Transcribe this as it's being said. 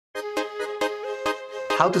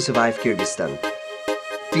How to survive Kyrgyzstan.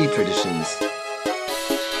 Tea traditions.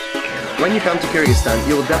 When you come to Kyrgyzstan,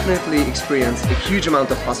 you will definitely experience a huge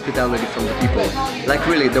amount of hospitality from the people. Like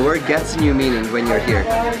really, the word gets a new meaning when you're here.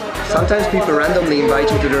 Sometimes people randomly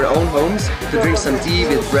invite you to their own homes to drink some tea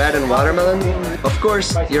with bread and watermelon. Of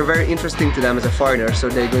course, you're very interesting to them as a foreigner, so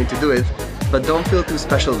they're going to do it. But don't feel too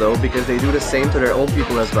special though, because they do the same to their own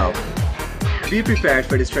people as well. Be prepared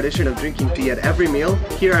for this tradition of drinking tea at every meal.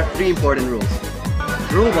 Here are 3 important rules.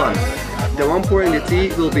 Rule 1. The one pouring the tea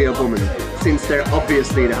will be a woman, since they're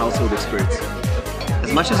obviously the household experts.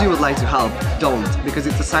 As much as you would like to help, don't, because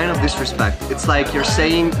it's a sign of disrespect. It's like you're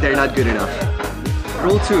saying they're not good enough.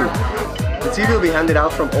 Rule 2. The tea will be handed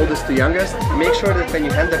out from oldest to youngest. Make sure that when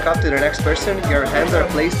you hand the cup to the next person, your hands are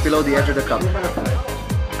placed below the edge of the cup.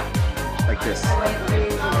 Like this.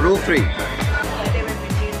 Rule 3.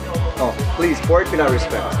 Oh, please pour it without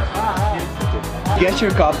respect. Get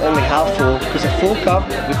your cup only half full, because a full cup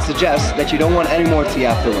would suggest that you don't want any more tea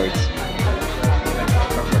afterwards.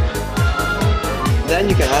 Then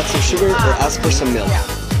you can add some sugar or ask for some milk.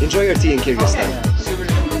 Enjoy your tea in Kyrgyzstan.